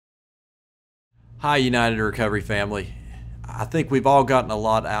Hi, United Recovery family. I think we've all gotten a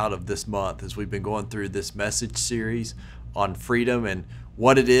lot out of this month as we've been going through this message series on freedom and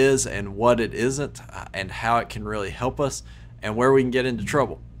what it is and what it isn't, and how it can really help us and where we can get into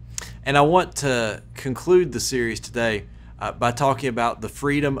trouble. And I want to conclude the series today by talking about the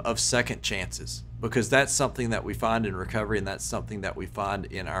freedom of second chances, because that's something that we find in recovery, and that's something that we find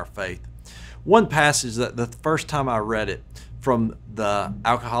in our faith. One passage that the first time I read it from the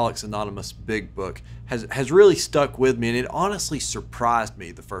Alcoholics Anonymous Big Book has really stuck with me, and it honestly surprised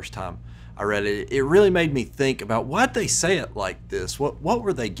me the first time I read it. It really made me think about why'd they say it like this? What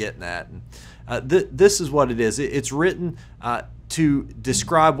were they getting at? And this is what it is. It's written to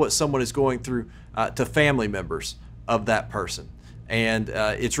describe what someone is going through to family members of that person. And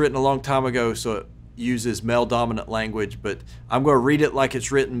it's written a long time ago, so it uses male dominant language, but I'm going to read it like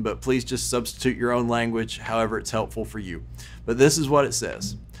it's written, but please just substitute your own language however it's helpful for you. But this is what it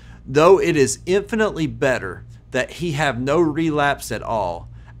says. Though it is infinitely better that he have no relapse at all,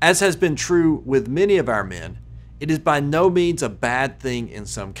 as has been true with many of our men, it is by no means a bad thing in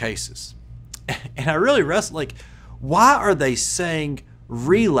some cases. And I really wrestle, like, why are they saying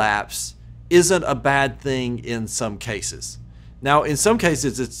relapse isn't a bad thing in some cases? Now, in some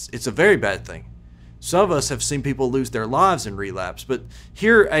cases, it's a very bad thing. Some of us have seen people lose their lives in relapse, but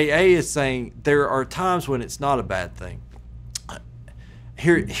here AA is saying there are times when it's not a bad thing.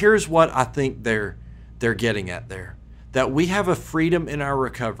 Here's what I think they're getting at there. That we have a freedom in our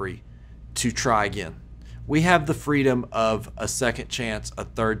recovery to try again. We have the freedom of a second chance, a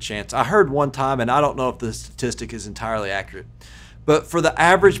third chance. I heard one time, and I don't know if the statistic is entirely accurate, but for the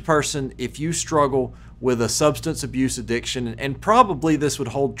average person, if you struggle with a substance abuse addiction, and probably this would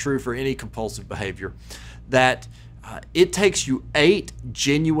hold true for any compulsive behavior, that it takes you 8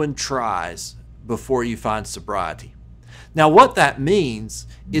 genuine tries before you find sobriety. Now, what that means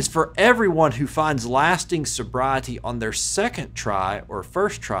is for everyone who finds lasting sobriety on their second try or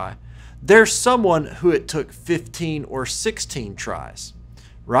first try, there's someone who it took 15 or 16 tries,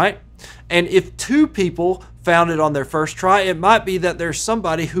 right? And if 2 people found it on their first try, it might be that there's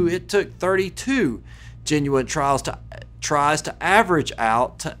somebody who it took 32 genuine tries to average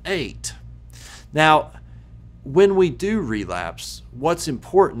out to 8. Now, when we do relapse, what's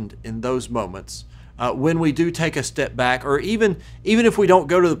important in those moments, when we do take a step back, or even if we don't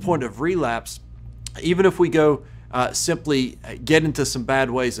go to the point of relapse, even if we go simply get into some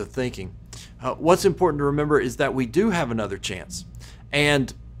bad ways of thinking, what's important to remember is that we do have another chance,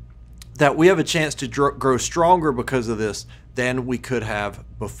 and that we have a chance to grow stronger because of this than we could have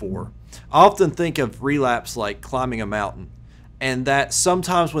before. I often think of relapse like climbing a mountain, and that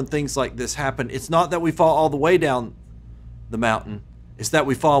sometimes when things like this happen, it's not that we fall all the way down the mountain, it's that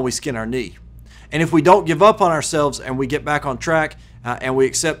we fall and we skin our knee. And if we don't give up on ourselves and we get back on track and we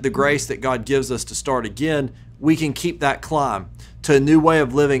accept the grace that God gives us to start again, we can keep that climb to a new way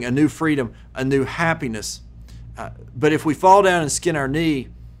of living, a new freedom, a new happiness. But if we fall down and skin our knee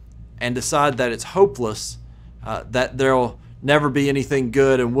and decide that it's hopeless, that there'll never be anything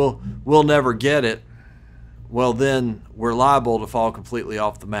good and we'll never get it, well, then we're liable to fall completely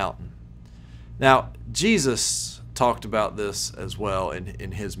off the mountain. Now, Jesus talked about this as well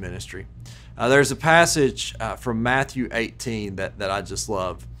in his ministry. There's a passage from Matthew 18 that I just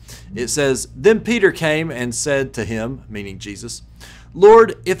love. It says, "Then Peter came and said to him," meaning Jesus,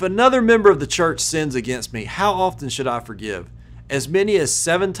 "Lord, if another member of the church sins against me, how often should I forgive? As many as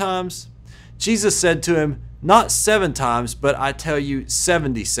 7 times? Jesus said to him, "Not 7 times, but I tell you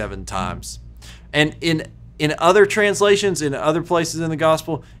 77 times." And in other translations, in other places in the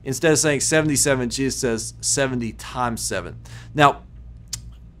gospel, instead of saying 77, Jesus says 70 times 7. Now,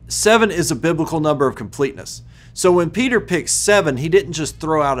 7 is a biblical number of completeness. So when Peter picked 7, he didn't just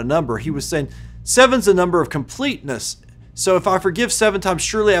throw out a number. He was saying 7's a number of completeness. So if I forgive 7 times,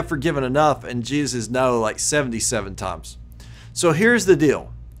 surely I've forgiven enough. And Jesus is no, like 77 times. So here's the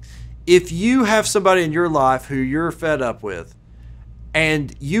deal. If you have somebody in your life who you're fed up with,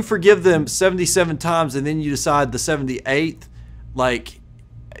 and you forgive them 77 times, and then you decide the 78th, like,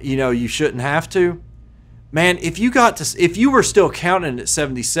 you shouldn't have to, man, if you were still counting at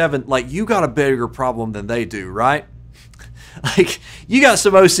 77, like, you got a bigger problem than they do, right? Like, you got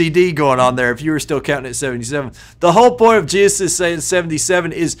some OCD going on there if you were still counting at 77. The whole point of Jesus saying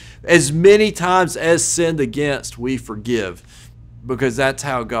 77 is as many times as sinned against we forgive, because that's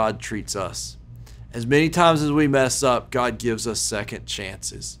how God treats us. As many times as we mess up, God gives us second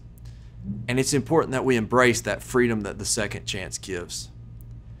chances. And it's important that we embrace that freedom that the second chance gives.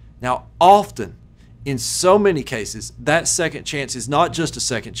 Now, often, in so many cases, that second chance is not just a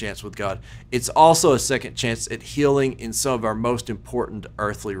second chance with God. It's also a second chance at healing in some of our most important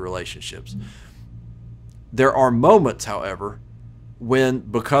earthly relationships. There are moments, however, when,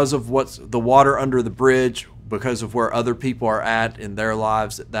 because of what's the water under the bridge, because of where other people are at in their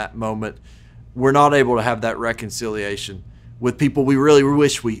lives at that moment, we're not able to have that reconciliation with people we really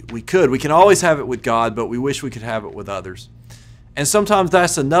wish we could. We can always have it with God, but we wish we could have it with others. And sometimes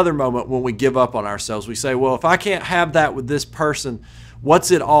that's another moment when we give up on ourselves. We say, well, if I can't have that with this person, what's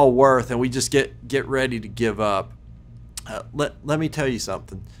it all worth? And we just get ready to give up. Let me tell you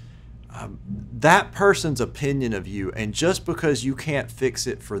something. That person's opinion of you, and just because you can't fix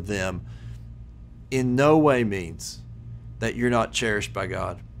it for them, in no way means that you're not cherished by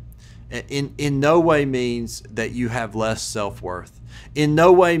God. In no way means that you have less self-worth. In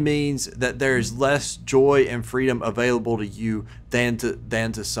no way means that there's less joy and freedom available to you than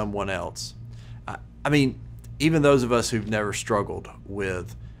to someone else. I mean, even those of us who've never struggled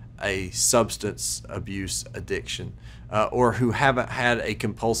with a substance abuse addiction, or who haven't had a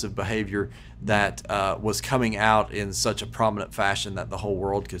compulsive behavior that was coming out in such a prominent fashion that the whole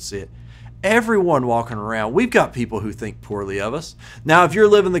world could see it. Everyone walking around, we've got people who think poorly of us. Now, if you're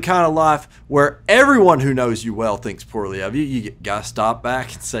living the kind of life where everyone who knows you well thinks poorly of you, you got to stop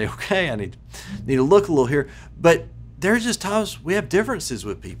back and say, okay, I need to look a little here. But there are just times we have differences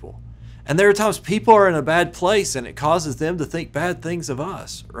with people. And there are times people are in a bad place and it causes them to think bad things of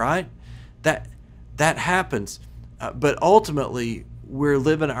us, right? That happens. But ultimately, we're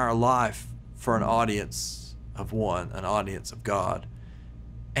living our life for an audience of one, an audience of God.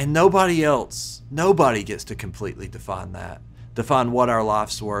 And nobody gets to completely define what our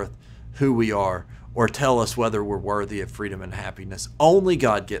life's worth, who we are, or tell us whether we're worthy of freedom and happiness. Only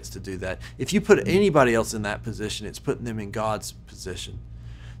God gets to do that. If you put anybody else in that position, it's putting them in God's position.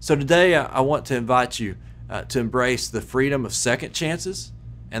 So today I want to invite you to embrace the freedom of second chances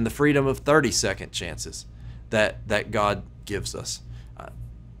and the freedom of 30-second chances that God gives us.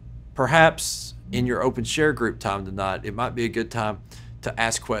 Perhaps in your open share group time tonight, it might be a good time to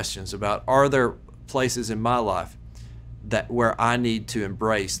ask questions about, are there places in my life where I need to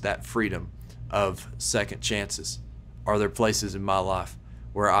embrace that freedom of second chances? Are there places in my life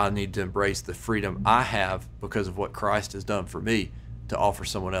where I need to embrace the freedom I have because of what Christ has done for me to offer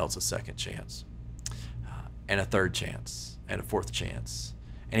someone else a second chance, and a third chance, and a fourth chance?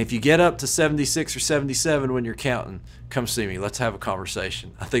 And if you get up to 76 or 77 when you're counting, come see me. Let's have a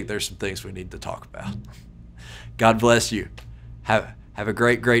conversation. I think there's some things we need to talk about. God bless you. Have a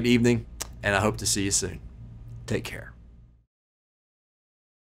great evening, and I hope to see you soon. Take care.